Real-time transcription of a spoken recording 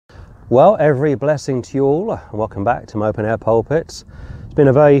Well, every blessing to you all. Welcome back to my open air pulpits. It's been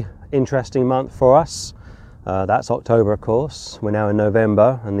a very interesting month for us. That's October, of course. We're now in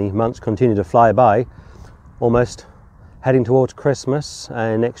November and the months continue to fly by, almost heading towards Christmas.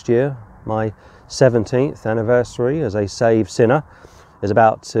 And next year, my 17th anniversary as a saved sinner is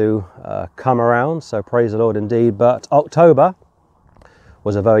about to come around. So praise the Lord indeed. But October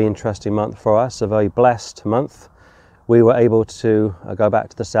was a very interesting month for us, a very blessed month. We were able to go back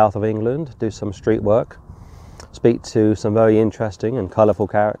to the south of England, do some street work, speak to some very interesting and colourful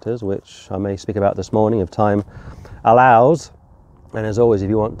characters, which I may speak about this morning if time allows. And as always, if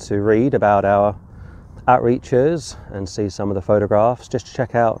you want to read about our outreaches and see some of the photographs, just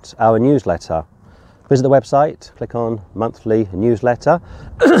check out our newsletter. Visit the website, click on monthly newsletter,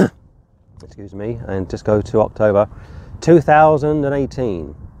 excuse me, and just go to October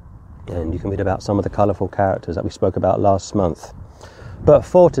 2018. And you can read about some of the colourful characters that we spoke about last month. But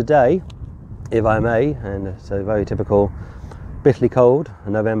for today, if I may, and it's a very typical bitterly cold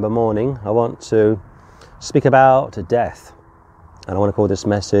November morning, I want to speak about death. And I want to call this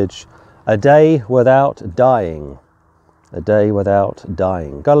message, A Day Without Dying. A Day Without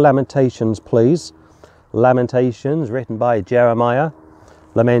Dying. Go to Lamentations, please. Lamentations, written by Jeremiah,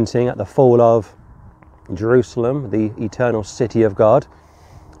 lamenting at the fall of Jerusalem, the eternal city of God.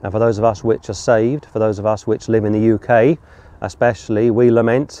 And for those of us which are saved, for those of us which live in the UK, especially, we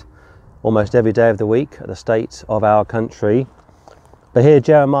lament almost every day of the week at the state of our country. But here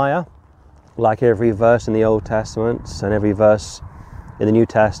Jeremiah, like every verse in the Old Testament and every verse in the New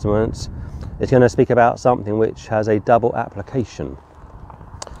Testament, is going to speak about something which has a double application.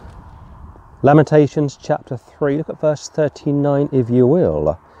 Lamentations chapter 3, look at verse 39 if you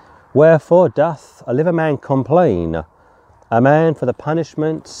will. Wherefore doth a living man complain, a man for the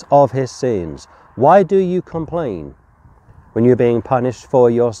punishment of his sins? Why do you complain when you're being punished for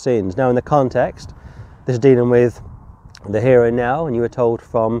your sins? Now in the context, this is dealing with the here and now, and you were told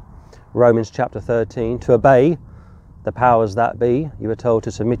from Romans chapter 13 to obey the powers that be. You were told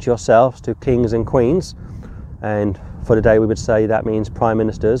to submit yourselves to kings and queens, and for today we would say that means prime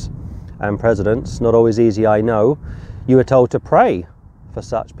ministers and presidents. Not always easy, I know. You were told to pray for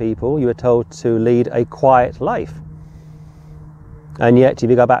such people. You were told to lead a quiet life. And yet, if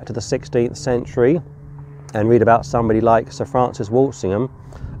you go back to the 16th century and read about somebody like Sir Francis Walsingham,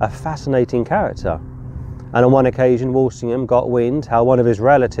 a fascinating character. And on one occasion, Walsingham got wind how one of his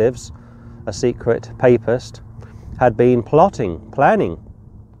relatives, a secret papist, had been planning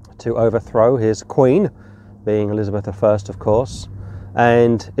to overthrow his queen, being Elizabeth I, of course.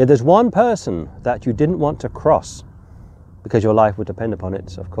 And if there's one person that you didn't want to cross, because your life would depend upon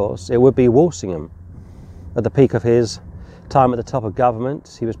it, of course, it would be Walsingham. At the peak of his time at the top of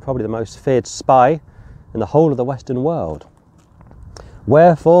government, he was probably the most feared spy in the whole of the Western world.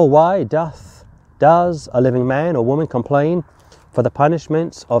 Wherefore, why does a living man or woman complain for the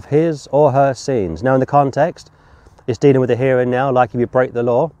punishments of his or her sins? Now in the context, it's dealing with the here and now, like if you break the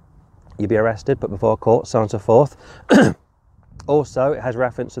law, you'd be arrested, put before court, so on and so forth. Also, it has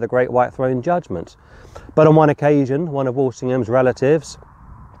reference to the Great White Throne Judgment. But on one occasion, one of Walsingham's relatives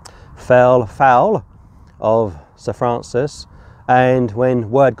fell foul of Sir Francis, and when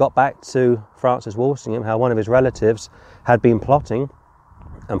word got back to Francis Walsingham how one of his relatives had been plotting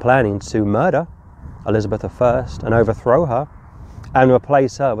and planning to murder Elizabeth I and overthrow her and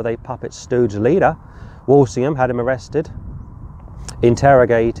replace her with a puppet stooge leader, Walsingham had him arrested,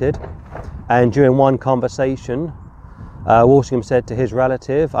 interrogated, and during one conversation, Walsingham said to his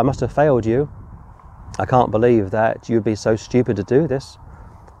relative, "I must have failed you. I can't believe that you'd be so stupid to do this.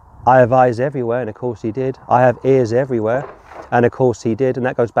 I have eyes everywhere," and of course he did. "I have ears everywhere," and of course he did. And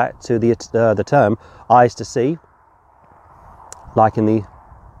that goes back to the term eyes to see, like in the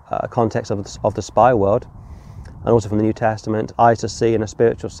context of the spy world, and also from the New Testament, eyes to see in a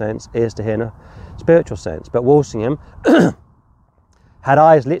spiritual sense, ears to hear in a spiritual sense. But Walsingham had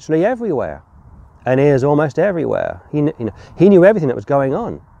eyes literally everywhere and ears almost everywhere. He knew everything that was going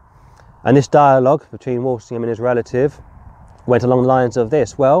on. And this dialogue between Walsingham and his relative went along the lines of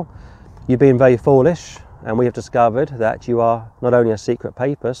this: well, you've been very foolish, and we have discovered that you are not only a secret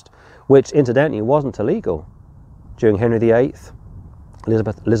papist, which incidentally wasn't illegal during Henry VIII,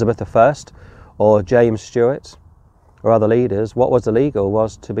 Elizabeth I, or James Stewart, or other leaders. What was illegal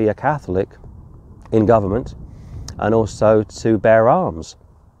was to be a Catholic in government and also to bear arms.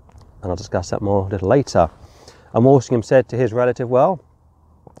 And I'll discuss that more a little later. And Walsingham said to his relative, well,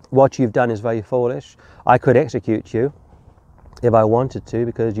 what you've done is very foolish. I could execute you if I wanted to,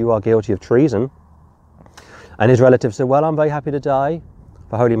 because you are guilty of treason. And his relative said, well, I'm very happy to die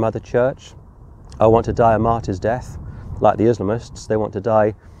for Holy Mother Church. I want to die a martyr's death, like the Islamists. They want to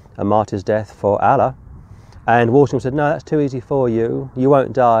die a martyr's death for Allah. And Walsingham said, no, that's too easy for you. You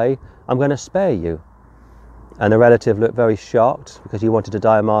won't die. I'm going to spare you. And the relative looked very shocked because he wanted to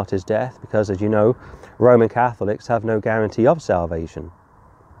die a martyr's death because, as you know, Roman Catholics have no guarantee of salvation.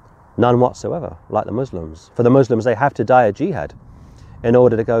 None whatsoever, like the Muslims. For the Muslims, they have to die a jihad in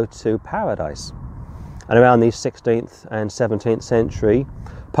order to go to paradise. And around the 16th and 17th century,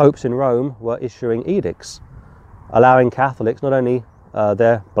 popes in Rome were issuing edicts allowing Catholics not only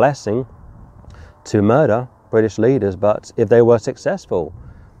their blessing to murder British leaders, but if they were successful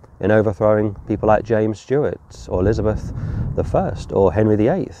in overthrowing people like James Stewart or Elizabeth I or Henry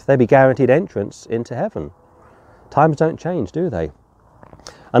VIII, they'd be guaranteed entrance into heaven. Times don't change, do they?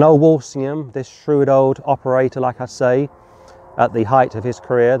 And old Walsingham, this shrewd old operator, like I say, at the height of his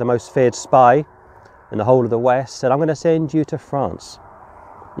career, the most feared spy in the whole of the West, said, I'm going to send you to France.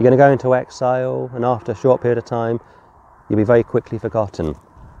 You're going to go into exile, and after a short period of time, you'll be very quickly forgotten.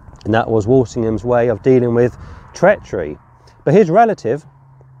 And that was Walsingham's way of dealing with treachery. But his relative,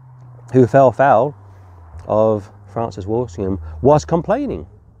 who fell foul of Francis Walsingham, was complaining.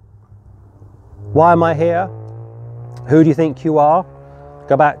 Why am I here? Who do you think you are?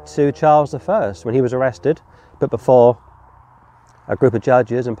 Go back to Charles I when he was arrested, but before a group of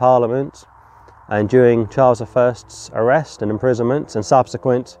judges in Parliament, and during Charles I's arrest and imprisonment and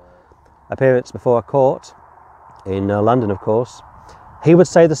subsequent appearance before a court in London, of course, he would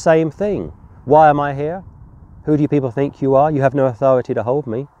say the same thing. Why am I here? Who do you people think you are? You have no authority to hold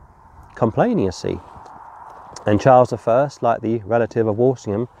me. Complaining, you see. And Charles I, like the relative of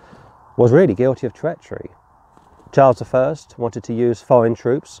Walsingham, was really guilty of treachery. Charles I wanted to use foreign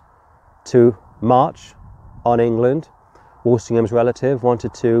troops to march on England. Walsingham's relative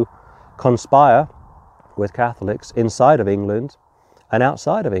wanted to conspire with Catholics inside of England and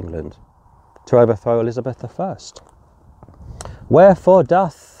outside of England to overthrow Elizabeth I. Wherefore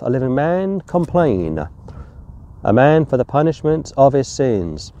doth a living man complain? A man for the punishment of his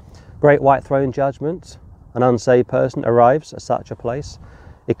sins. Great white throne judgment. An unsaved person arrives at such a place.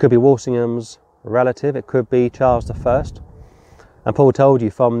 It could be Walsingham's relative, it could be Charles I. And Paul told you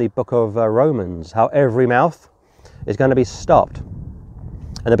from the book of Romans how every mouth is going to be stopped.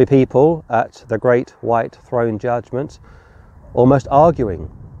 And there'll be people at the great white throne judgment almost arguing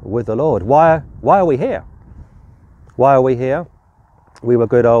with the Lord. Why are we here? Why are we here? We were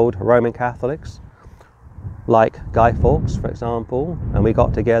good old Roman Catholics, like Guy Fawkes, for example, and we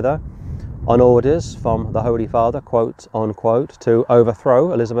got together on orders from the Holy Father, quote unquote, to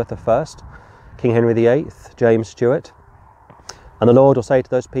overthrow Elizabeth I, King Henry VIII, James Stewart. And the Lord will say to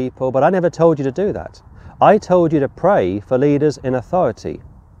those people, but I never told you to do that. I told you to pray for leaders in authority.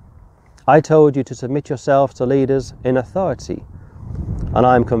 I told you to submit yourself to leaders in authority. And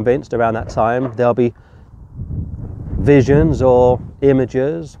I'm convinced around that time there'll be visions or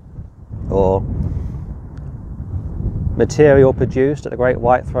images or material produced at the Great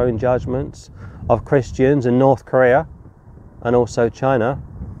White Throne Judgments of Christians in North Korea and also China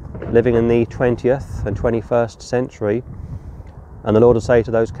living in the 20th and 21st century. And the Lord will say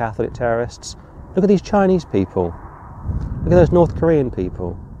to those Catholic terrorists, look at these Chinese people. Look at those North Korean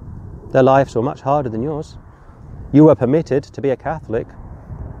people. Their lives were much harder than yours. You were permitted to be a Catholic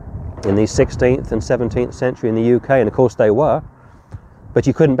in the 16th and 17th century in the UK, and of course they were, but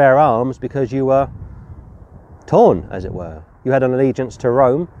you couldn't bear arms because you were torn, as it were. You had an allegiance to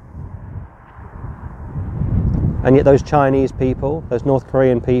Rome, and yet those Chinese people, those North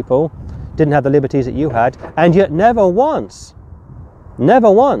Korean people, didn't have the liberties that you had, and yet never once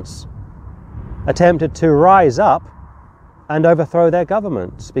attempted to rise up and overthrow their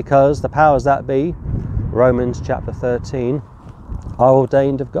governments, because the powers that be, Romans chapter 13, are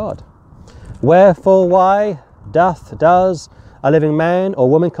ordained of God. Wherefore why does a living man or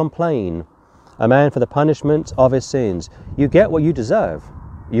woman complain? A man for the punishment of his sins. You get what you deserve.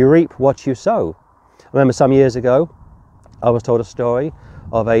 You reap what you sow. I remember some years ago, I was told a story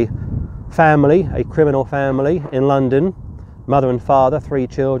of a family, a criminal family in London, mother and father, 3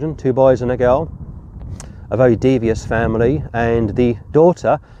 children, 2 boys and a girl, a very devious family, and the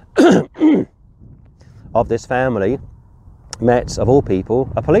daughter of this family met, of all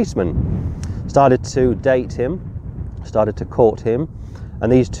people, a policeman, started to date him, started to court him,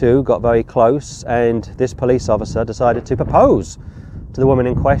 and these two got very close, and this police officer decided to propose to the woman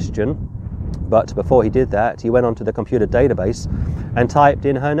in question. But before he did that, he went onto the computer database and typed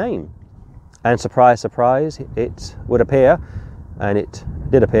in her name. And surprise, surprise, it would appear, and it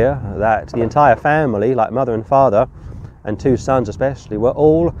did appear, that the entire family, like mother and father, and 2 sons especially, were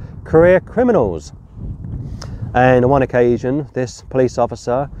all career criminals. And on one occasion, this police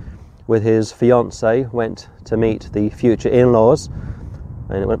officer with his fiancée went to meet the future in-laws,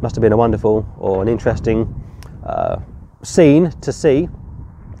 And it must have been a wonderful or an interesting scene to see,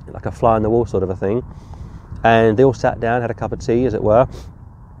 like a fly on the wall sort of a thing. And they all sat down, had a cup of tea, as it were.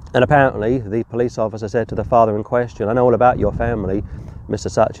 And apparently the police officer said to the father in question, "I know all about your family, Mr.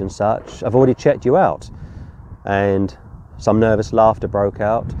 Such and Such. I've already checked you out." And some nervous laughter broke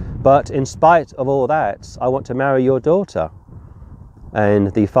out. "But in spite of all that, I want to marry your daughter."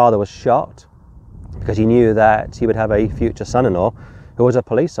 And the father was shocked, because he knew that he would have a future son-in-law who was a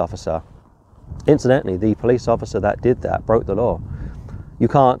police officer. Incidentally, the police officer that did that broke the law. You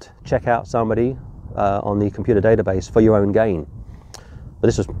can't check out somebody on the computer database for your own gain. But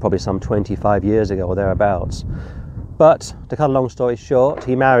this was probably some 25 years ago or thereabouts. But to cut a long story short,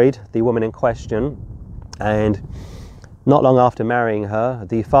 he married the woman in question, and not long after marrying her,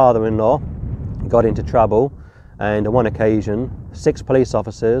 the father-in-law got into trouble, and on one occasion 6 police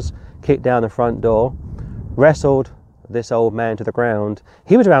officers kicked down the front door, wrestled this old man to the ground.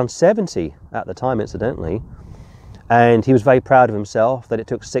 He was around 70 at the time, incidentally, and he was very proud of himself that it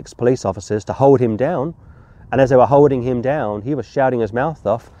took 6 police officers to hold him down. And as they were holding him down, he was shouting his mouth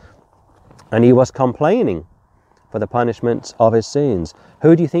off, and he was complaining for the punishment of his sins.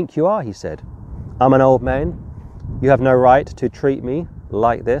 "Who do you think you are?" he said. "I'm an old man. You have no right to treat me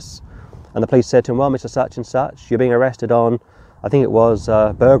like this." And the police said to him, "Well, Mr. Such and Such, you're being arrested on, I think it was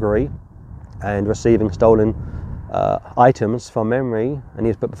burglary and receiving stolen items from memory." And he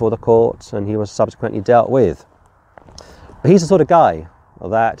was put before the court, and he was subsequently dealt with. But he's the sort of guy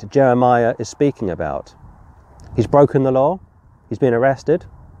that Jeremiah is speaking about. He's broken the law, he's been arrested,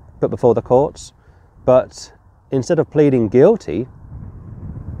 put before the courts, but instead of pleading guilty,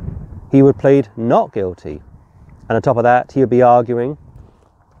 he would plead not guilty. And on top of that, he would be arguing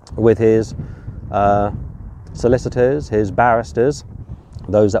with his solicitors, his barristers,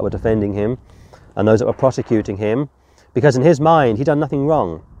 those that were defending him, and those that were prosecuting him, because in his mind, he'd done nothing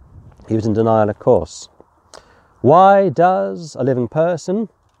wrong. He was in denial, of course. Why does a living person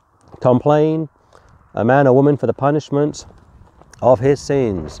complain, a man or woman, for the punishment of his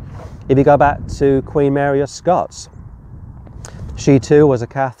sins? If you go back to Queen Mary of Scots, she too was a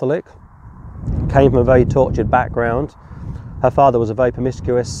Catholic, came from a very tortured background. Her father was a very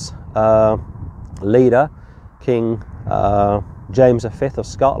promiscuous leader, King James V of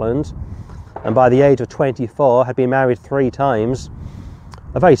Scotland, and by the age of 24 had been married 3 times.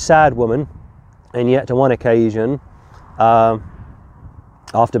 A very sad woman, and yet on one occasion,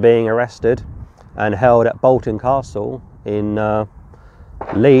 after being arrested and held at Bolton Castle in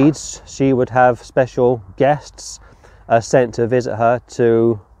Leeds, she would have special guests sent to visit her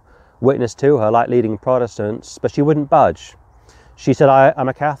to witness to her, like leading Protestants, but she wouldn't budge. She said, I'm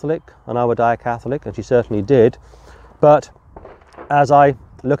a Catholic and I will die a Catholic, and she certainly did. But as I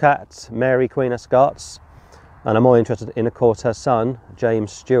look at Mary, Queen of Scots, and I'm more interested in, of course, her son,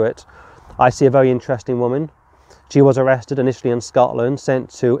 James Stuart, I see a very interesting woman. She was arrested initially in Scotland, sent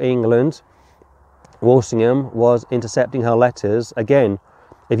to England. Walsingham was intercepting her letters. Again,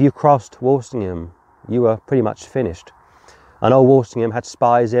 if you crossed Walsingham, you were pretty much finished. And old Walsingham had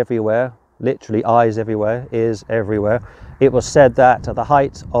spies everywhere, literally eyes everywhere, ears everywhere. It was said that at the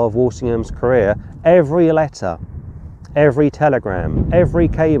height of Walsingham's career, every letter, every telegram, every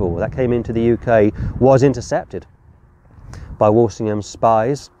cable that came into the UK was intercepted by Walsingham's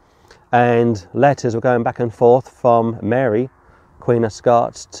spies, and letters were going back and forth from Mary, Queen of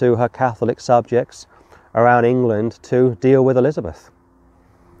Scots, to her Catholic subjects around England to deal with Elizabeth.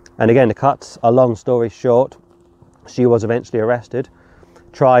 And again, to cut a long story short, she was eventually arrested,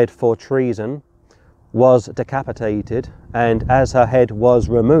 tried for treason, was decapitated, and as her head was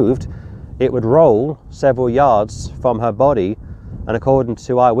removed, it would roll several yards from her body, and according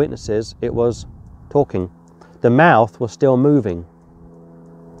to eyewitnesses, it was talking. The mouth was still moving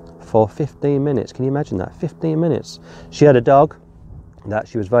for 15 minutes. Can you imagine that? 15 minutes. She had a dog that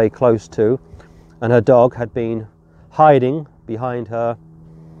she was very close to, and her dog had been hiding behind her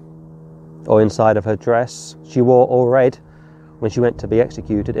or inside of her dress. She wore all red when she went to be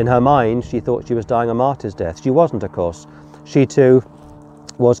executed. In her mind, she thought she was dying a martyr's death. She wasn't, of course. She too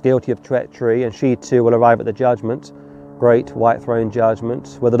was guilty of treachery, and she too will arrive at the judgment, great white throne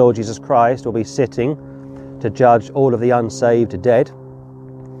judgment, where the Lord Jesus Christ will be sitting to judge all of the unsaved dead.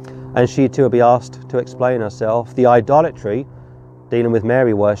 And she too will be asked to explain herself. The idolatry, dealing with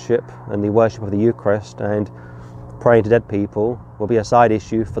Mary worship and the worship of the Eucharist and praying to dead people, will be a side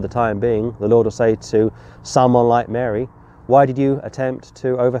issue for the time being. The Lord will say to someone like Mary, why did you attempt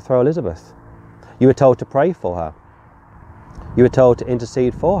to overthrow Elizabeth? You were told to pray for her. You were told to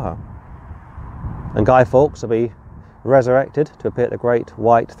intercede for her. And Guy Fawkes will be resurrected to appear at the great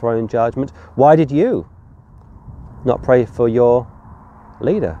white throne judgment. Why did you not pray for your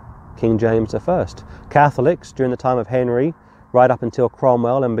leader, King James I. Catholics during the time of Henry, right up until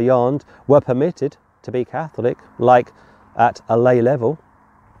Cromwell and beyond, were permitted to be Catholic, like at a lay level.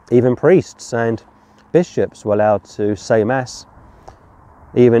 Even priests and bishops were allowed to say Mass,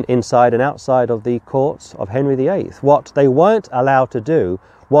 even inside and outside of the courts of Henry VIII. What they weren't allowed to do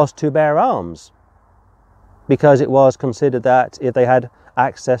was to bear arms, because it was considered that if they had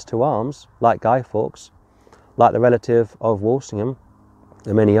access to arms, like Guy Fawkes, like the relative of Walsingham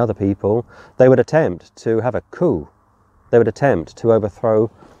and many other people, they would attempt to have a coup. They would attempt to overthrow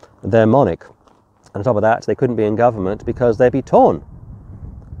their monarch. And on top of that, they couldn't be in government because they'd be torn.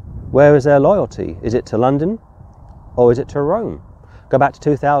 Where is their loyalty? Is it to London or is it to Rome? Go back to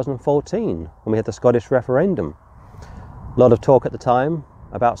 2014 when we had the Scottish referendum. A lot of talk at the time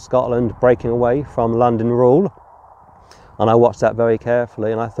about Scotland breaking away from London rule. And I watched that very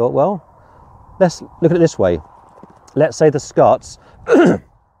carefully and I thought, well, let's look at it this way. Let's say the Scots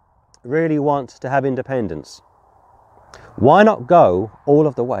really want to have independence. Why not go all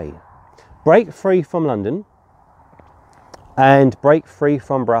of the way? Break free from London and break free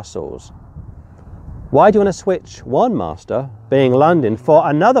from Brussels. Why do you want to switch one master, being London, for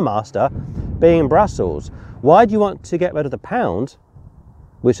another master, being Brussels? Why do you want to get rid of the pound,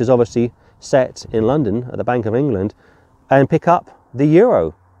 which is obviously set in London at the Bank of England, and pick up the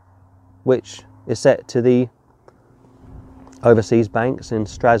euro, which is set to the overseas banks in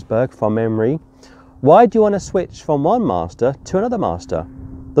Strasbourg from memory? Why do you want to switch from one master to another master?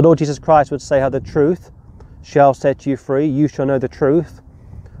 The Lord Jesus Christ would say how the truth shall set you free. You shall know the truth.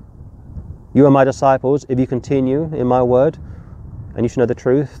 You are my disciples if you continue in my word, and you shall know the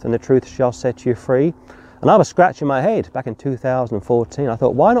truth, and the truth shall set you free. And I was scratching my head back in 2014. I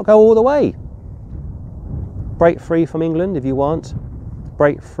thought, why not go all the way? Break free from England if you want.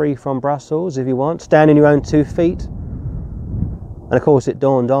 Break free from Brussels if you want. Stand on your own 2 feet. And of course it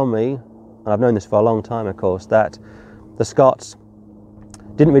dawned on me, and I've known this for a long time of course, that the Scots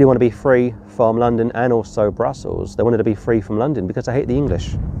didn't really want to be free from London and also Brussels. They wanted to be free from London because they hate the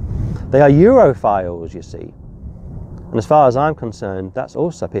English. They are Europhiles, you see. And as far as I'm concerned, that's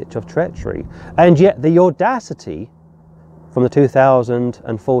also a picture of treachery. And yet the audacity from the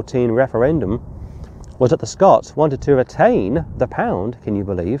 2014 referendum was that the Scots wanted to retain the pound, can you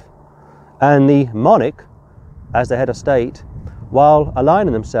believe, and the monarch as the head of state, while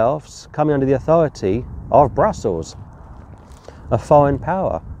aligning themselves, coming under the authority of Brussels, a foreign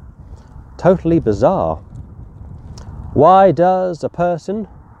power. Totally bizarre. Why does a person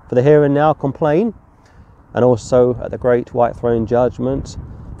for the here and now complain, and also at the great white throne judgment,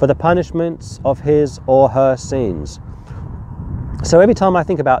 for the punishments of his or her sins? So every time I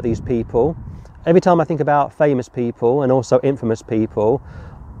think about these people, every time I think about famous people and also infamous people,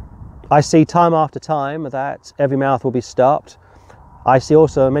 I see time after time that every mouth will be stopped. I see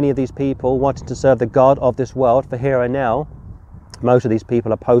also many of these people wanting to serve the God of this world for here and now. Most of these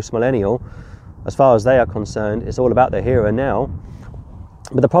people are post-millennial. As far as they are concerned, it's all about the here and now.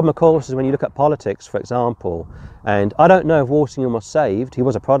 But the problem, of course, is when you look at politics, for example, and I don't know if Walsingham was saved. He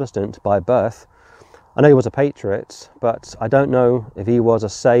was a Protestant by birth. I know he was a patriot, but I don't know if he was a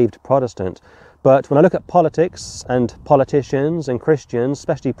saved Protestant. But when I look at politics and politicians and Christians,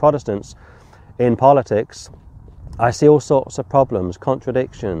 especially Protestants in politics, I see all sorts of problems,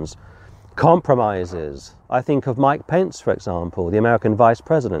 contradictions, compromises. I think of Mike Pence, for example, the American Vice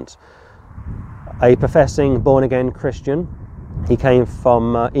President, a professing born-again Christian. He came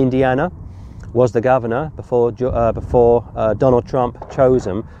from Indiana, was the governor before Donald Trump chose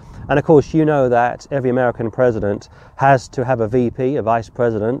him. And of course, you know that every American president has to have a VP, a vice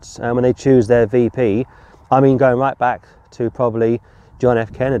president, and when they choose their VP, I mean going right back to probably John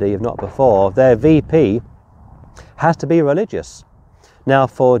F. Kennedy, if not before, their VP has to be religious. Now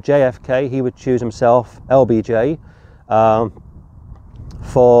for JFK, he would choose himself LBJ.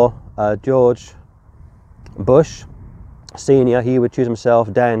 For George Bush Senior, he would choose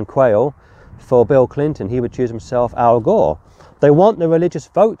himself Dan Quayle. For Bill Clinton, he would choose himself Al Gore. They want the religious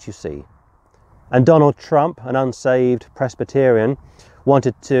vote, you see. And Donald Trump, an unsaved Presbyterian,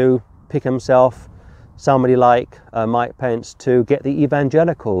 wanted to pick himself somebody like Mike Pence to get the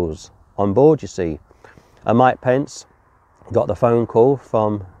evangelicals on board, you see. Mike Pence got the phone call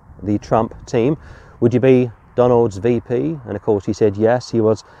from the Trump team. Would you be Donald's VP? And of course he said yes. He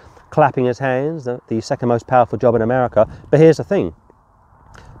was clapping his hands, the second most powerful job in America. But here's the thing.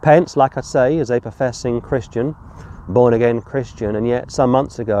 Pence, like I say, is a professing Christian, born-again Christian, and yet some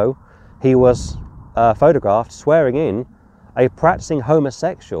months ago he was photographed swearing in a practicing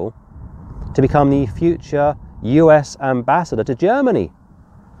homosexual to become the future US ambassador to Germany.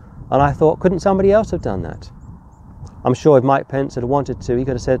 And I thought, couldn't somebody else have done that? I'm sure if Mike Pence had wanted to, he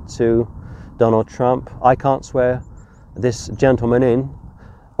could have said to Donald Trump, I can't swear this gentleman in.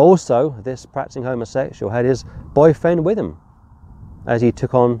 Also, this practicing homosexual had his boyfriend with him as he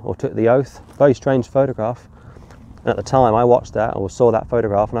took the oath. Very strange photograph. And at the time I watched that or saw that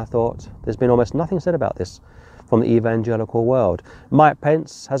photograph and I thought, there's been almost nothing said about this from the evangelical world. Mike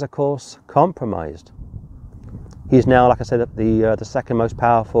Pence has, of course, compromised. He's now, like I said, the second most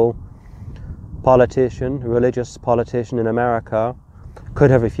powerful politician, religious politician in America.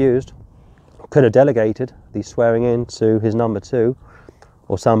 Could have refused, could have delegated the swearing in to his number two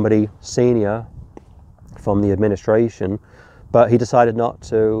or somebody senior from the administration, but he decided not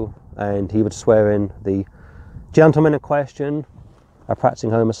to, and he would swear in the gentleman in question, a practicing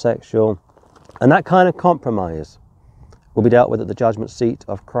homosexual. And that kind of compromise will be dealt with at the judgment seat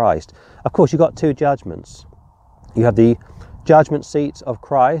of Christ. Of course, you've got two judgments. You have the judgment seat of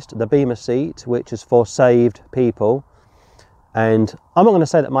Christ, the Bema seat, which is for saved people. And I'm not going to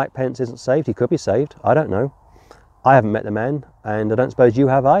say that Mike Pence isn't saved. He could be saved. I don't know. I haven't met the man, and I don't suppose you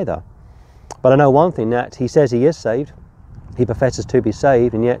have either. But I know one thing, that he says he is saved. He professes to be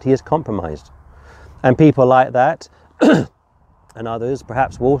saved, and yet he is compromised. And people like that, and others,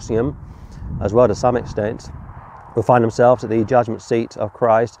 perhaps Walsingham as well to some extent, will find themselves at the judgment seat of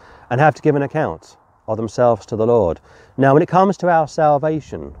Christ and have to give an account of themselves to the Lord. Now, when it comes to our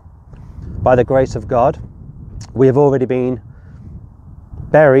salvation, by the grace of God, we have already been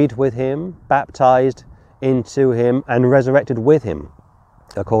buried with him, baptized into him, and resurrected with him,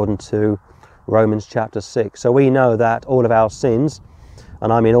 according to Romans chapter 6. So we know that all of our sins,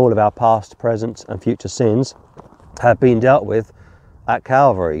 and I mean all of our past, present and future sins, have been dealt with at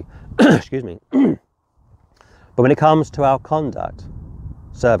Calvary. Excuse me. But when it comes to our conduct,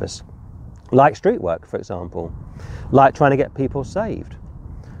 service, like street work, for example, like trying to get people saved,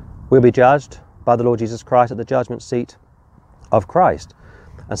 we'll be judged by the Lord Jesus Christ at the judgment seat of Christ.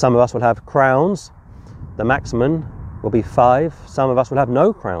 And some of us will have crowns. The maximum will be 5. Some of us will have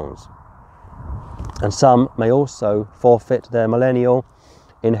no crowns. And some may also forfeit their millennial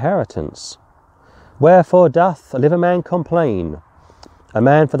inheritance. Wherefore doth a living man complain, a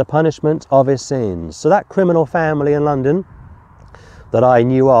man for the punishment of his sins? So that criminal family in London that I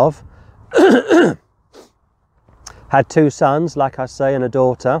knew of had 2 sons, like I say, and a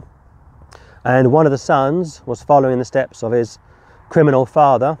daughter. And one of the sons was following the steps of his criminal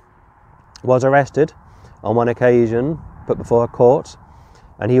father, was arrested on one occasion, put before a court,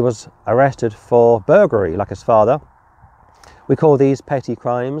 and he was arrested for burglary, like his father. We call these petty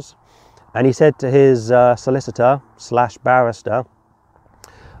crimes. And he said to his solicitor / barrister,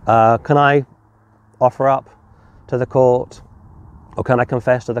 can I offer up to the court, or can I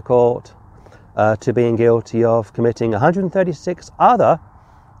confess to the court to being guilty of committing 136 other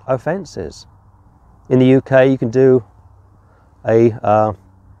offences? In the UK, you can do a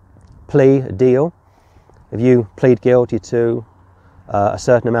plea deal. If you plead guilty to a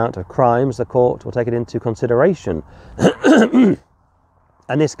certain amount of crimes, the court will take it into consideration. And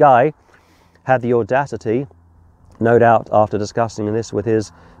this guy had the audacity, no doubt after discussing this with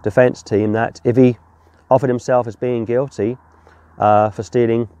his defence team, that if he offered himself as being guilty for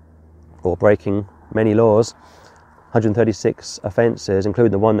stealing or breaking many laws, 136 offences,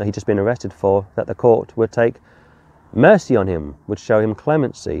 including the one that he'd just been arrested for, that the court would take mercy on him, would show him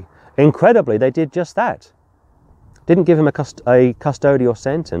clemency. Incredibly, they did just that. Didn't give him a custodial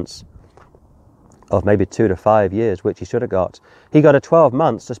sentence of maybe 2 to 5 years, which he should have got. He got a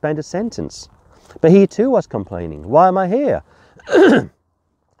 12-month suspended sentence. But he too was complaining. Why am I here?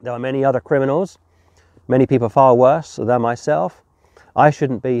 There are many other criminals, many people far worse than myself. I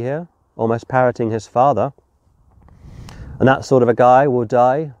shouldn't be here, almost parroting his father. And that sort of a guy will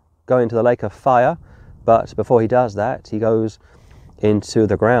die, go into the lake of fire. But before he does that, he goes into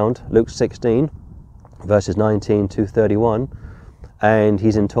the ground, Luke 16, verses 19 to 31. And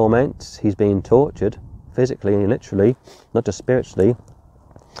he's in torment, he's being tortured, physically and literally, not just spiritually.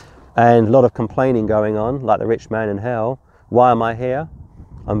 And a lot of complaining going on, like the rich man in hell. Why am I here?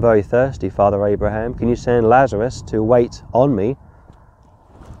 I'm very thirsty, Father Abraham. Can you send Lazarus to wait on me?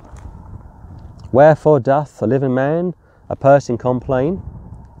 Wherefore doth a living man, a person, complain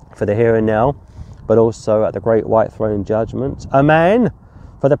for the here and now, but also at the great white throne judgment, a man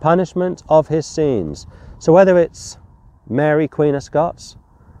for the punishment of his sins. So whether it's Mary, Queen of Scots,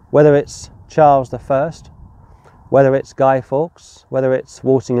 whether it's Charles I, whether it's Guy Fawkes, whether it's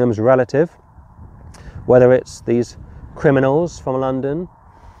Walsingham's relative, whether it's these criminals from London,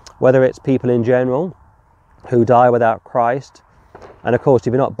 whether it's people in general who die without Christ. And of course,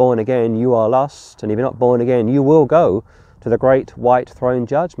 if you're not born again, you are lost. And if you're not born again, you will go to the great white throne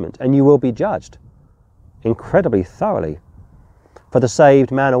judgment, and you will be judged incredibly thoroughly. For the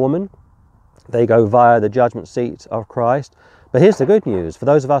saved man or woman, they go via the judgment seat of Christ. But here's the good news. For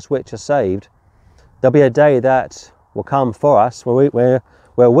those of us which are saved, there'll be a day that will come for us where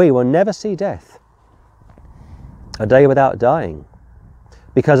we will never see death. A day without dying.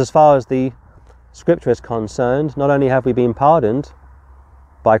 Because as far as the Scripture is concerned, not only have we been pardoned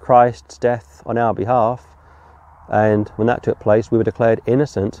by Christ's death on our behalf, and when that took place we were declared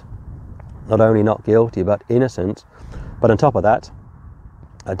innocent, not only not guilty but innocent, but on top of that,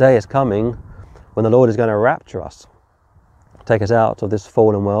 a day is coming when the Lord is going to rapture us, take us out of this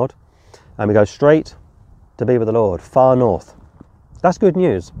fallen world, and we go straight to be with the Lord, far north. That's good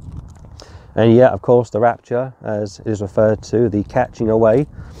news. And yet, of course, the rapture, as it is referred to, the catching away,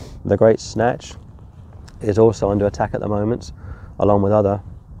 the great snatch, is also under attack at the moment, along with other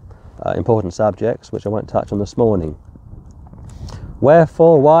important subjects, which I won't touch on this morning.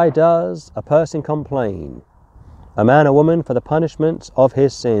 Wherefore, why does a person complain, a man or woman, for the punishment of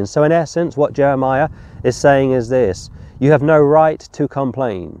his sins? So in essence, what Jeremiah is saying is this: you have no right to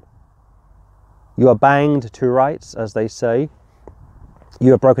complain. You are banged to rights, as they say.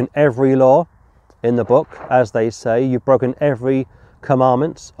 You have broken every law in the book, as they say. You've broken every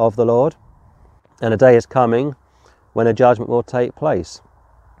commandment of the Lord. And a day is coming when a judgment will take place.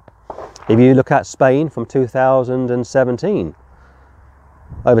 If you look at Spain from 2017,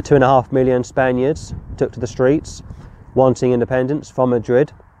 over 2.5 million Spaniards took to the streets wanting independence from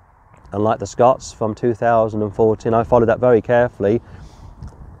Madrid, unlike the Scots from 2014. I followed that very carefully.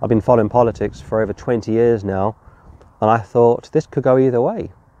 I've been following politics for over 20 years now, and I thought this could go either way.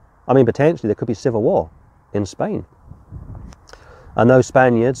 I mean, potentially there could be civil war in Spain. And those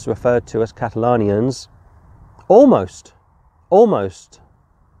Spaniards, referred to as Catalanians, almost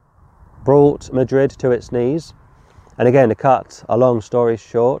brought Madrid to its knees. And again, to cut a long story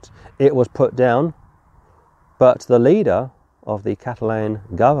short, it was put down. But the leader of the Catalan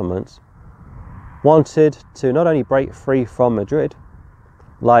government wanted to not only break free from Madrid,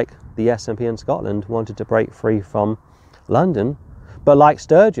 like the SNP in Scotland wanted to break free from London, but like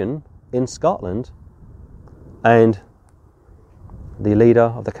Sturgeon in Scotland and the leader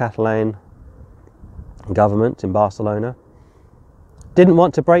of the Catalan government in Barcelona didn't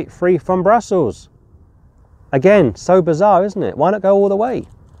want to break free from Brussels. Again, so bizarre, isn't it? Why not go all the way?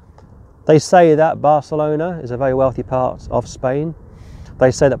 They say that Barcelona is a very wealthy part of Spain.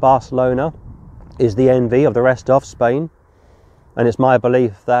 They say that Barcelona is the envy of the rest of Spain. And it's my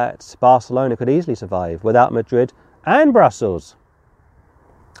belief that Barcelona could easily survive without Madrid and Brussels.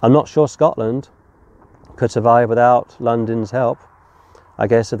 I'm not sure Scotland could survive without London's help. I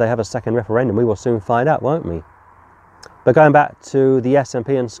guess if they have a second referendum, we will soon find out, won't we? But going back to the SNP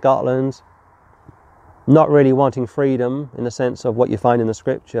in Scotland, not really wanting freedom in the sense of what you find in the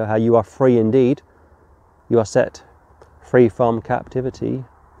Scripture, how you are free indeed. You are set free from captivity. You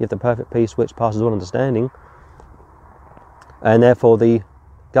have the perfect peace which passes all understanding. And therefore the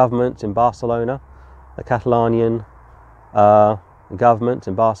government in Barcelona, the Catalanian government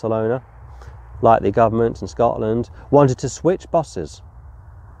in Barcelona, like the government in Scotland, wanted to switch bosses.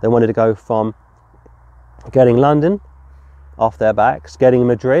 They wanted to go from getting London off their backs, getting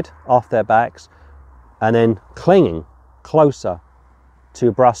Madrid off their backs, and then clinging closer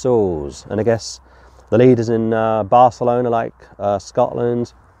to Brussels. And I guess the leaders in Barcelona, like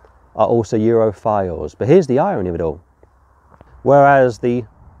Scotland, are also Europhiles. But here's the irony of it all. Whereas the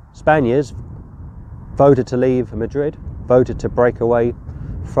Spaniards voted to leave Madrid, voted to break away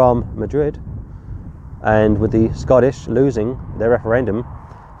from Madrid, and with the Scottish losing their referendum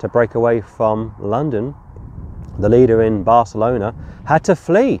to break away from London, the leader in Barcelona had to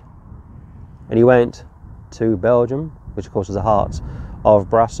flee. And he went to Belgium, which of course is the heart of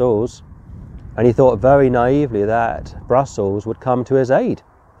Brussels, and he thought very naively that Brussels would come to his aid.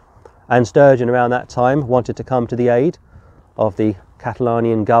 And Sturgeon around that time wanted to come to the aid of the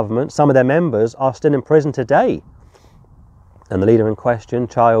Catalanian government. Some of their members are still in prison today. And the leader in question,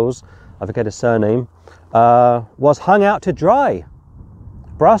 Charles, I forget his surname, was hung out to dry.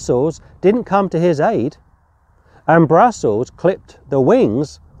 Brussels didn't come to his aid, and Brussels clipped the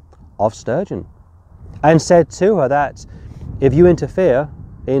wings of Sturgeon and said to her that if you interfere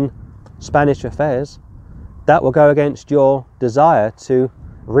in Spanish affairs, that will go against your desire to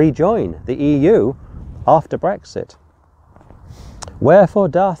rejoin the EU after Brexit. Wherefore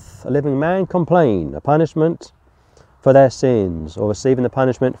doth a living man complain, a punishment for their sins, or receiving the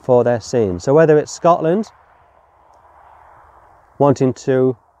punishment for their sins? So whether it's Scotland wanting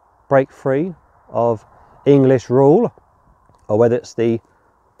to break free of English rule, or whether it's the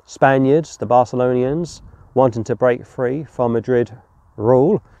Spaniards, the Barcelonians, wanting to break free from Madrid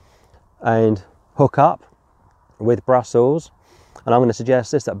rule and hook up with Brussels, and I'm going to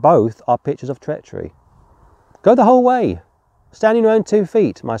suggest this, that both are pictures of treachery. Go the whole way. Stand on your own 2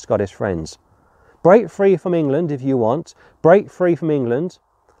 feet, my Scottish friends. Break free from England if you want. Break free from England.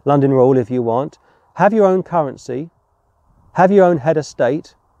 London rule if you want. Have your own currency. Have your own head of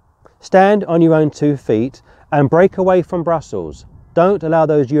state. Stand on your own 2 feet and break away from Brussels. Don't allow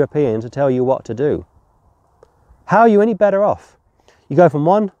those Europeans to tell you what to do. How are you any better off? You go from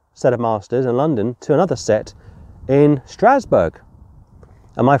one set of masters in London to another set in Strasbourg.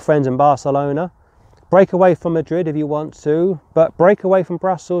 And my friends in Barcelona, break away from Madrid if you want to, but break away from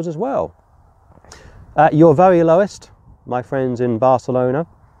Brussels as well. At your very lowest, my friends in Barcelona,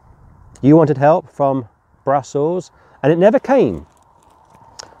 you wanted help from Brussels and it never came.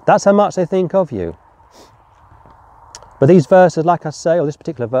 That's how much they think of you. But these verses, like I say, or this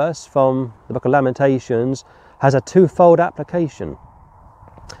particular verse from the book of Lamentations, has a twofold application.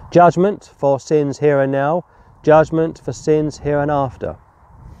 Judgment for sins here and now, judgment for sins here and after.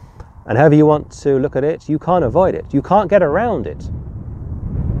 And however you want to look at it, you can't avoid it. You can't get around it.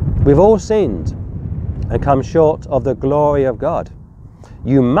 We've all sinned and come short of the glory of God.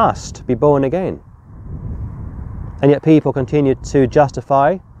 You must be born again. And yet people continue to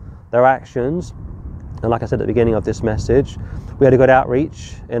justify their actions. And like I said at the beginning of this message, we had a good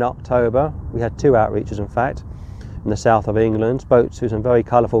outreach in October. We had 2 outreaches, in fact, in the south of England. Spoke to some very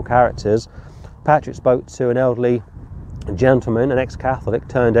colourful characters. Patrick spoke to an elderly gentleman, an ex-Catholic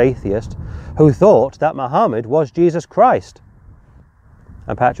turned atheist, who thought that Muhammad was Jesus Christ.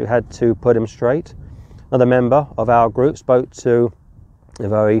 And Patrick had to put him straight. Another member of our group spoke to a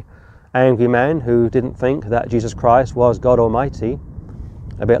very angry man who didn't think that Jesus Christ was God Almighty,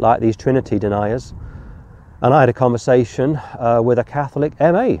 a bit like these Trinity deniers. And I had a conversation with a Catholic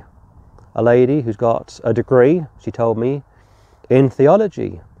MA, a lady who's got a degree, she told me, in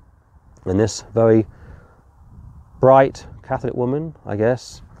theology. And this very bright Catholic woman, I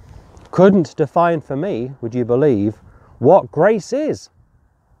guess, couldn't define for me, would you believe, what grace is.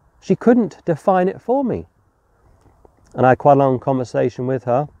 She couldn't define it for me. And I had quite a long conversation with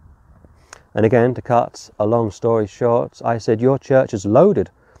her. And again, to cut a long story short, I said, your church is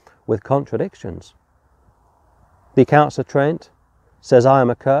loaded with contradictions. The Council of Trent says I am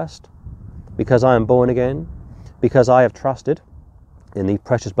accursed because I am born again, because I have trusted in the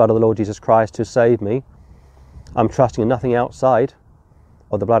precious blood of the Lord Jesus Christ to save me. I'm trusting in nothing outside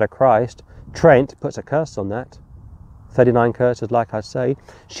of the blood of Christ. Trent puts a curse on that. 39 curses, like I say.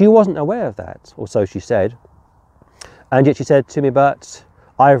 She wasn't aware of that, or so she said. And yet she said to me, but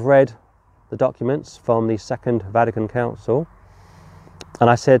I've read the documents from the Second Vatican Council. And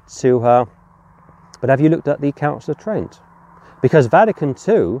I said to her, but have you looked at the Council of Trent? Because Vatican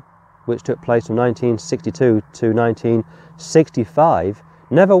II, which took place from 1962 to 1965,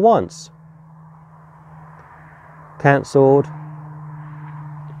 never once cancelled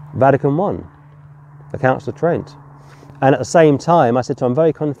Vatican I, the Council of Trent. And at the same time, I said to her, I'm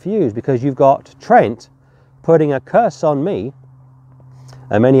very confused because you've got Trent putting a curse on me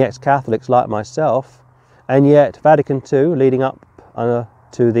and many ex-Catholics like myself, and yet Vatican II, leading up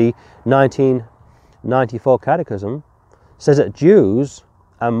to the 1994 Catechism, says that Jews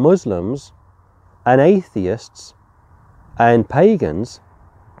and Muslims and atheists and pagans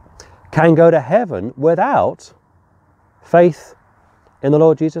can go to heaven without faith in the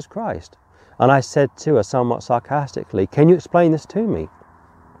Lord Jesus Christ. And I said to her somewhat sarcastically, can you explain this to me?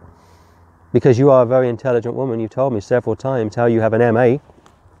 Because you are a very intelligent woman. You told me several times how you have an MA,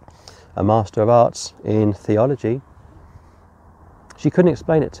 a Master of Arts in Theology. She couldn't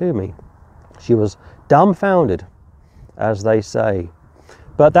explain it to me. She was dumbfounded, as they say.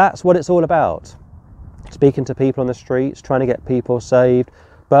 But that's what it's all about. Speaking to people on the streets, trying to get people saved.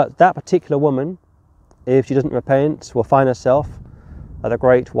 But that particular woman, if she doesn't repent, will find herself at the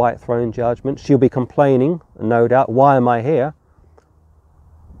great white throne judgment. She'll be complaining, no doubt, why am I here?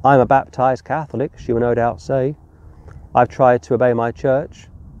 I'm a baptized Catholic, she will no doubt say. I've tried to obey my church,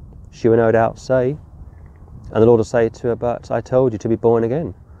 she will no doubt say. And the Lord will say to her, but I told you to be born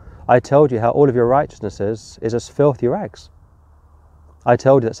again. I told you how all of your righteousnesses is as filthy rags. I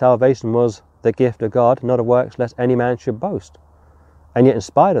told you that salvation was the gift of God, not of works, lest any man should boast. And yet in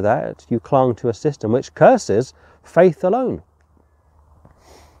spite of that, you clung to a system which curses faith alone.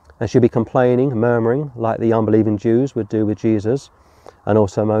 And she'll be complaining, murmuring, like the unbelieving Jews would do with Jesus and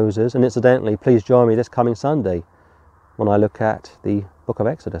also Moses. And incidentally, please join me this coming Sunday when I look at the book of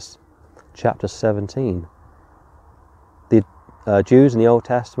Exodus, chapter 17. The Jews in the Old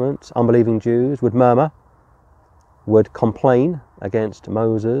Testament, unbelieving Jews, would murmur, would complain against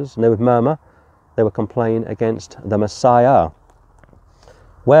Moses, and they would murmur, they would complain against the Messiah.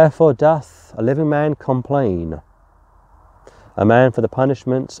 Wherefore doth a living man complain? A man for the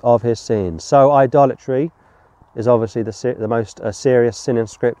punishment of his sins. So idolatry is obviously the most serious sin in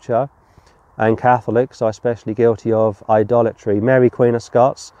Scripture, and Catholics are especially guilty of idolatry. Mary, Queen of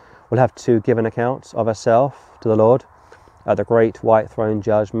Scots, will have to give an account of herself to the Lord at the great white throne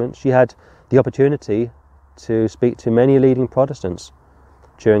judgment. She had the opportunity to speak to many leading Protestants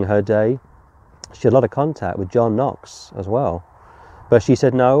during her day. She had a lot of contact with John Knox as well. But she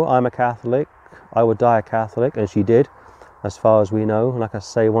said, no, I'm a Catholic. I would die a Catholic. And she did, as far as we know. Like I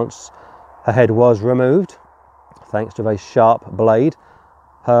say, once her head was removed, thanks to a very sharp blade,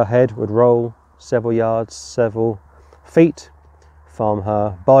 her head would roll several yards, several feet from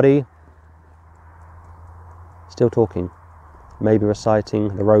her body. Still talking, maybe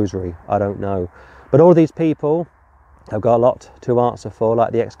reciting the rosary, I don't know. But all these people have got a lot to answer for,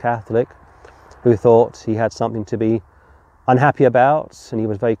 like the ex-Catholic who thought he had something to be unhappy about, and he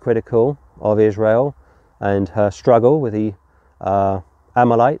was very critical of Israel and her struggle with the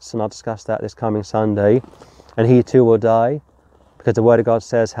Amalekites, and I'll discuss that this coming Sunday. And he too will die, because the Word of God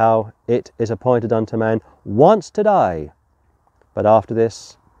says how it is appointed unto man once to die, but after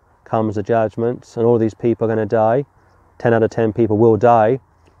this comes the judgment, and all these people are going to die. 10 out of 10 people will die,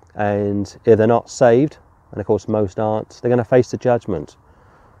 and if they're not saved, and of course most aren't, they're going to face the judgment.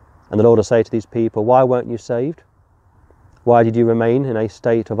 And the Lord will say to these people, why weren't you saved? Why did you remain in a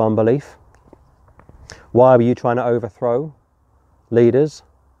state of unbelief? Why were you trying to overthrow leaders,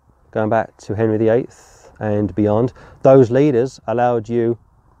 going back to Henry VIII and beyond? Those leaders allowed you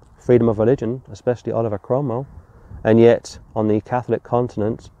freedom of religion, especially Oliver Cromwell, and yet on the Catholic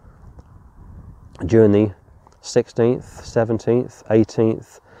continent, during the 16th, 17th,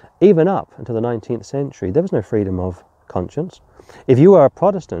 18th, even up until the 19th century, there was no freedom of conscience. If you were a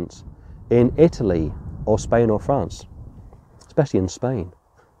Protestant in Italy or Spain or France, especially in Spain,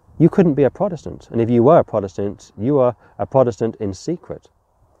 you couldn't be a Protestant. And if you were a Protestant, you were a Protestant in secret.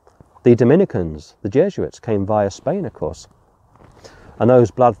 The Dominicans, the Jesuits, came via Spain, of course. And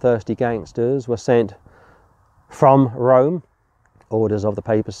those bloodthirsty gangsters were sent from Rome, orders of the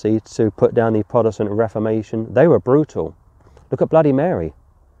papacy, to put down the Protestant Reformation. They were brutal. Look at Bloody Mary.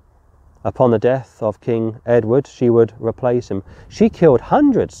 Upon the death of King Edward, she would replace him. She killed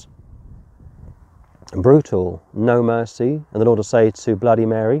hundreds. Brutal, no mercy. And the Lord will say to Bloody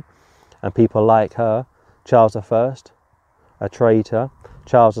Mary and people like her, Charles I, a traitor,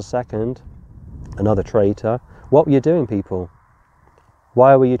 Charles II, another traitor. What were you doing, people?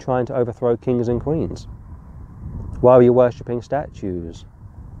 Why were you trying to overthrow kings and queens? Why were you worshipping statues?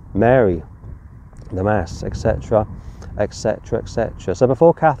 Mary, the Mass, etc., etc., etc. So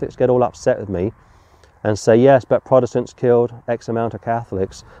before Catholics get all upset with me and say, yes, but Protestants killed X amount of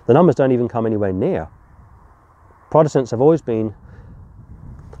Catholics, the numbers don't even come anywhere near. Protestants have always been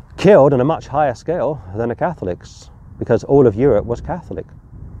killed on a much higher scale than the Catholics, because all of Europe was Catholic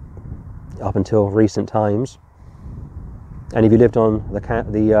up until recent times. And if you lived on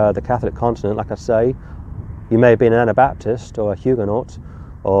the Catholic continent, like I say, you may have been an Anabaptist or a Huguenot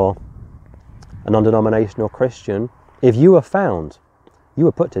or a non-denominational Christian. If you were found, you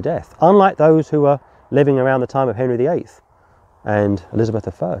were put to death. Unlike those who were living around the time of Henry VIII and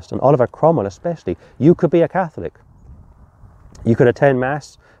Elizabeth I and Oliver Cromwell especially, you could be a Catholic. You could attend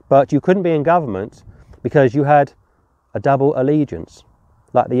Mass, but you couldn't be in government because you had a double allegiance,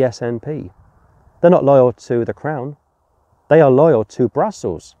 like the SNP. They're not loyal to the Crown. They are loyal to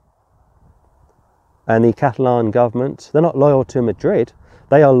Brussels. And the Catalan government, they're not loyal to Madrid.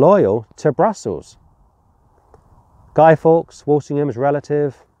 They are loyal to Brussels. Guy Fawkes, Walsingham's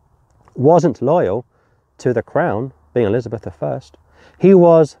relative, wasn't loyal to the Crown, being Elizabeth I. He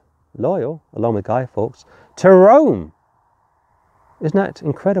was loyal, along with Guy Fawkes, to Rome. Isn't that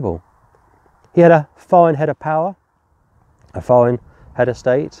incredible? He had a foreign head of power, a foreign head of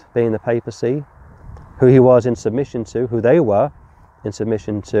state, being the papacy, who he was in submission to, who they were in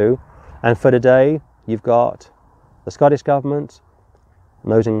submission to. And for today, you've got the Scottish government,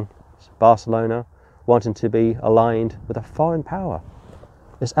 and those in Barcelona, wanting to be aligned with a foreign power.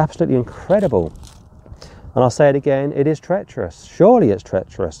 It's absolutely incredible. And I'll say it again, it is treacherous. Surely it's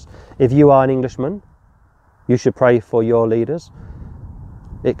treacherous. If you are an Englishman, you should pray for your leaders.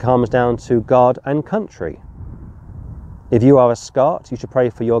 It comes down to God and country. If you are a Scot, you should pray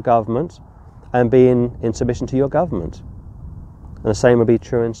for your government and be in submission to your government. And the same will be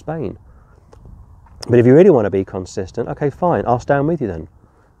true in Spain. But if you really want to be consistent, okay, fine, I'll stand with you then.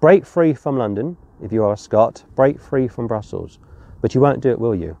 Break free from London, if you are a Scot, break free from Brussels. But you won't do it,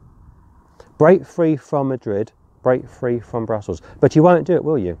 will you? Break free from Madrid, break free from Brussels. But you won't do it,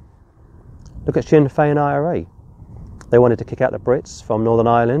 will you? Look at Sinn Féin IRA. They wanted to kick out the Brits from Northern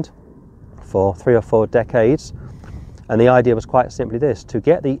Ireland for 3 or 4 decades. And the idea was quite simply this: to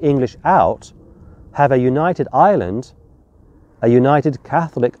get the English out, have a united Ireland, a united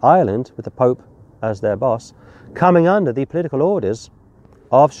Catholic Ireland with the Pope as their boss, coming under the political orders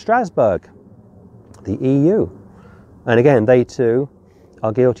of Strasbourg, the EU. And again, they too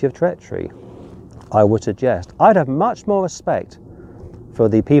are guilty of treachery. I would suggest I'd have much more respect for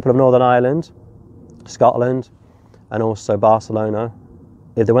the people of Northern Ireland, Scotland, and also Barcelona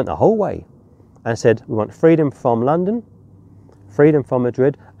if they went the whole way and said, we want freedom from London, freedom from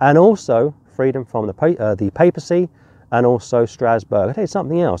Madrid, and also freedom from the papacy, and also Strasbourg. I'll tell you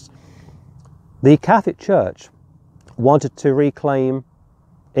something else. The Catholic Church wanted to reclaim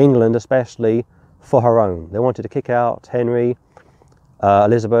England, especially for her own. They wanted to kick out Henry,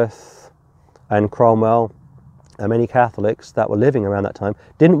 Elizabeth, and Cromwell, and many Catholics that were living around that time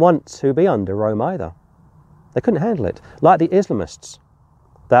didn't want to be under Rome either. They couldn't handle it. Like the Islamists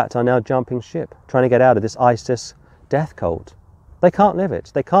that are now jumping ship, trying to get out of this ISIS death cult. They can't live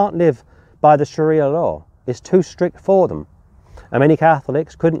it. They can't live by the Sharia law. It's too strict for them. And many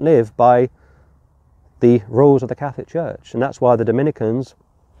Catholics couldn't live by the rules of the Catholic Church. And that's why the Dominicans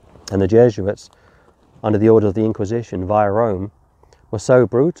and the Jesuits, under the order of the Inquisition via Rome, were so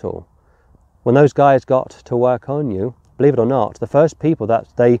brutal. When those guys got to work on you, believe it or not, the first people that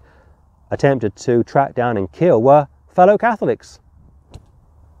they attempted to track down and kill were fellow Catholics.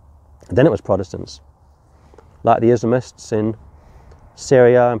 Then it was Protestants, like the Islamists in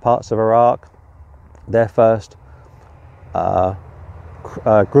Syria and parts of Iraq. Their first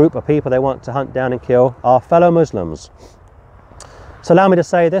group of people they want to hunt down and kill are fellow Muslims. So allow me to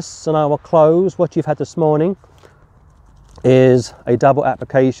say this, and I will close. What you've had this morning is a double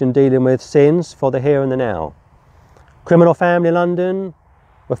application dealing with sins for the here and the now. Criminal family in London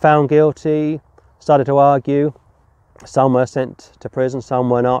were found guilty, started to argue. Some were sent to prison, some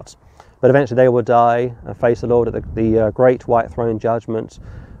were not. But eventually they will die and face the Lord at the great white throne judgment,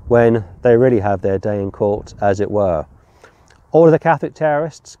 when they really have their day in court, as it were. All of the Catholic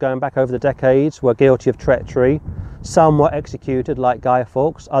terrorists, going back over the decades, were guilty of treachery. Some were executed, like Guy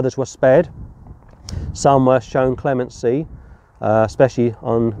Fawkes. Others were spared. Some were shown clemency, especially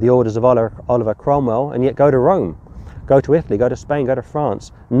on the orders of Oliver Cromwell, and yet go to Rome, go to Italy, go to Spain, go to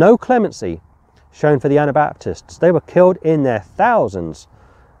France. No clemency shown for the Anabaptists. They were killed in their thousands.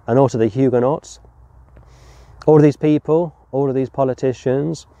 And also the Huguenots. All of these people, all of these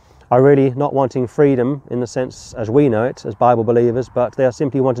politicians are really not wanting freedom in the sense as we know it as Bible believers, but they are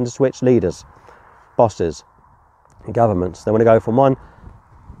simply wanting to switch leaders, bosses, governments. They want to go from one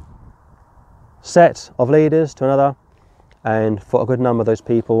set of leaders to another, and for a good number of those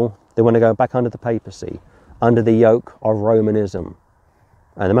people, they want to go back under the papacy, under the yoke of Romanism.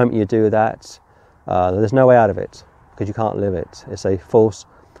 And the moment you do that, there's no way out of it, because you can't live it. It's a false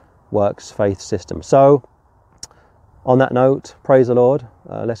works faith system. So on that note, praise the Lord.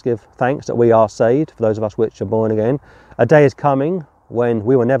 Let's give thanks that we are saved, for those of us which are born again. A day is coming when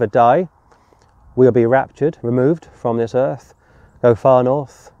we will never die. We will be raptured, removed from this earth, go far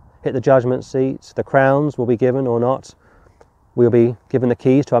north, hit the judgment seat. The crowns will be given or not. We will be given the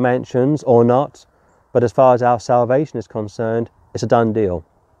keys to our mansions or not. But as far as our salvation is concerned, it's a done deal.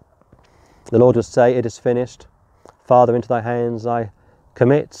 The Lord will say, it is finished. Father, into thy hands I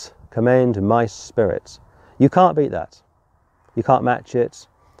commend my spirit. You can't beat that. You can't match it.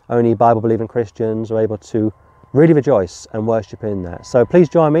 Only Bible-believing Christians are able to really rejoice and worship in that. So please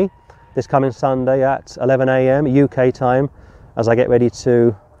join me this coming Sunday at 11 a.m. UK time as I get ready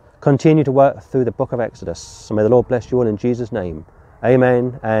to continue to work through the book of Exodus. So may the Lord bless you all in Jesus' name.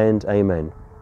 Amen and amen.